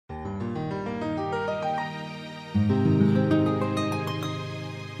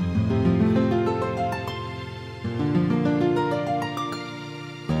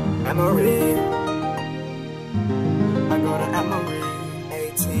Emory. I go to Emory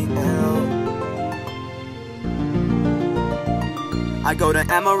ATL. I go to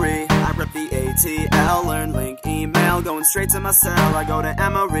Emory, I rep the ATL. Learn, link, email, going straight to my cell. I go to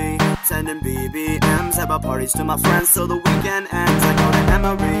Emory, sending BBMs, have out parties to my friends till the weekend ends. I go to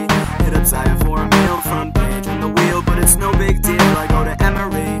Emory, hit up Zaya for a meal, front page on the wheel, but it's no big deal. I go to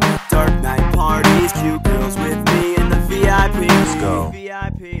Emory, dark night parties, cute girls with me in the VIP. Let's go.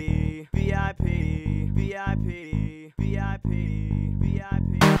 VIP, VIP, VIP, VIP,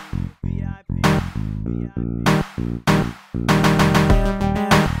 VIP, VIP,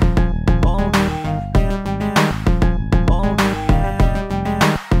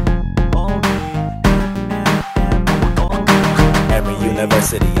 Emory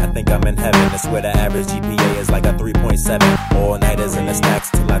University, I think I'm in heaven. It's where the average GPA is like a 3.7. All nighters in the stacks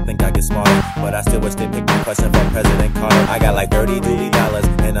till I think I get smarter. But I still wish they picked my question from President Carter. I got like 30 Dooley Dollars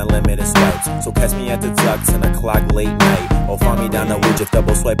and unlimited swipes. So catch me at the Ducks 10 o'clock late night. Or find me down the Wood if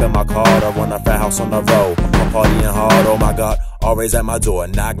double swiping my card. Or run a frat house on the road. I'm partying hard, oh my god. Always at my door,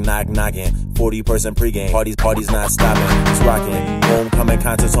 knock, knock, knocking. 40-person pregame, parties not stopping. It's rocking. Homecoming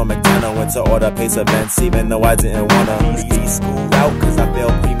concerts on McDonough. Went to all the pace events, even though I didn't wanna leave school out, cause I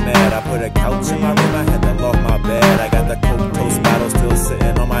felt pre-med. I put a couch in my room, I had to lock my bed. I got the Coke Toast bottle still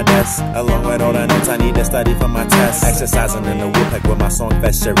sitting on my desk, along with all the notes I need to study for my test. Exercising in the Woodpeck with my song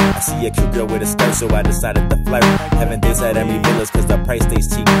Fest shirt. I see a cute girl with a skirt, so I decided to flirt. Having dates at Emory Villas, cause the price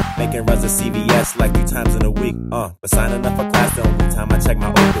stays cheap. Making runs to CVS like 3 times in a week. But signing up for class the only time I check my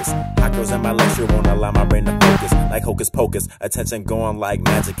opus. Hot girls in my lecture won't allow my brain to focus. Like hocus pocus, attention going like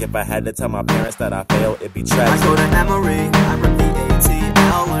magic. If I had to tell my parents that I failed, it'd be tragic. I go to Emory, I rep the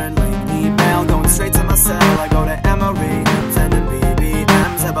ATL. Learn, link, email, going straight to my cell. I go to Emory, sending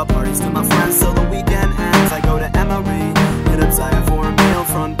BBMs, have out parties to my friends till the weekend ends. I go to Emory, hit up Zaya for a meal,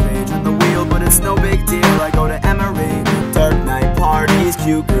 front page on the wheel, but it's no big deal. I go to Emory, dark night parties,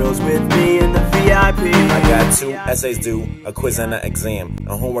 cute girls with me in the VIP. I got 2 essays due, a quiz and an exam, and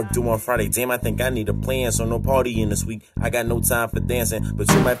homework due on Friday. Damn, I think I need a plan, so no partying this week. I got no time for dancing, but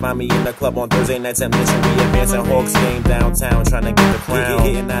you might find me in the club on Thursday nights at Mission. We advancing Hawks game downtown, trying to get the crown.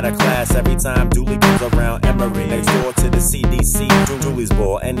 Getting out of class every time Dooley comes around. Emory next door to the CDC, Dooley's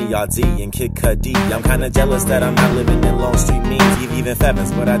Ball, NERD, and Kid Cudi. I'm kinda jealous that I'm not living in Long Street means, even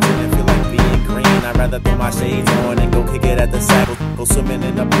Fevins, but I didn't feel like being green. I'd rather throw my shades on and go kick it at the saddle. Go swimming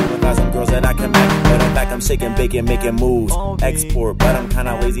in the pool and find some girls that I can make. But in fact, I'm shaking, baking, making moves. Export, but I'm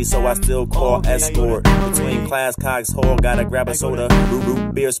kinda lazy, so I still call escort. Between class, Cox Hall, gotta grab a soda.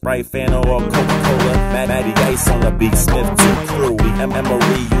 Root beer, Sprite, Fanta, or Coca-Cola. Maddie Ice on the beat, Smith 2 crew.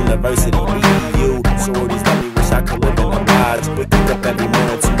 Emory University, EU. Shorties let me wish I could live in the lodge. Wake up every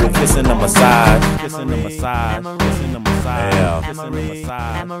morning to a kiss and a massage. Kissing the massage, kissing the massage, kissing the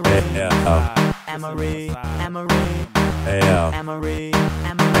massage. Emory,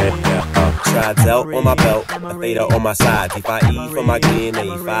 Tri-delt on my belt, a fader on my side. D5E for my gain,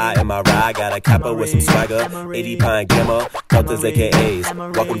 85 in my ride. Got a kappa with some swagger, 80 pine gamma, Deltas AKAs.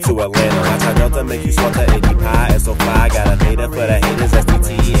 Welcome to Atlanta. I try Delta, make you swat the 80 pie. SO5, got a fader for the haters.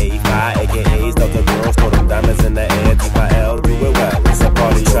 SDT 85 AKAs. Delta girls, throw them diamonds in the air. D5L, do it well. It's a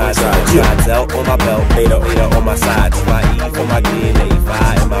party. Tri-delt on my belt, fader on my side. D5E for my gain,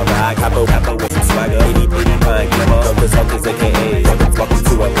 85 in my ride. Kappa with some swagger, 80 pine gamma, Deltas AKAs. Welcome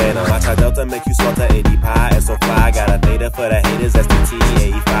to Atlanta. I try Delta, make you swat the 80 pie. SO5, got a theta for the haters. SDT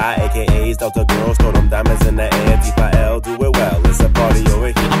 85 AKAs. Delta girls, throw them diamonds in the air. D5L, do it well. It's a party over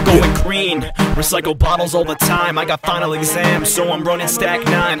here. I'm going green, recycle bottles all the time. I got final exams, so I'm running stack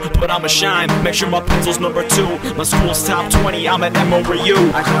 9. But I'ma shine, make sure my pencil's number 2. My school's top 20, I'm at Emory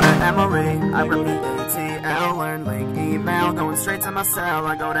U. I go to Emory, I rep the ATL. Learn, link, email, going straight to my cell.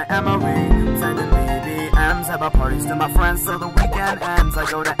 I go to Emory, sending BBMs, have out parties to my friends till the weekend ends. I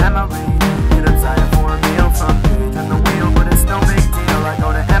go to Emory, hit up Zaya for a meal, front page on the wheel, but it's no big deal. I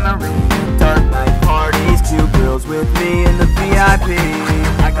go to Emory, dark night parties, cute girls with me in the VIP.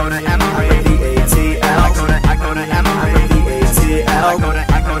 I go to Emory, the ATL. I go to Emory, the ATL. I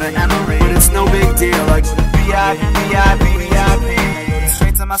go to Emory, but it's no big deal. Like VIP.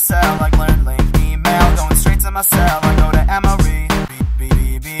 Straight to my cell, like learn, link, email, going straight to my cell. I go to Emory,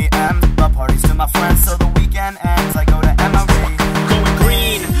 BBM, my parties to my friends till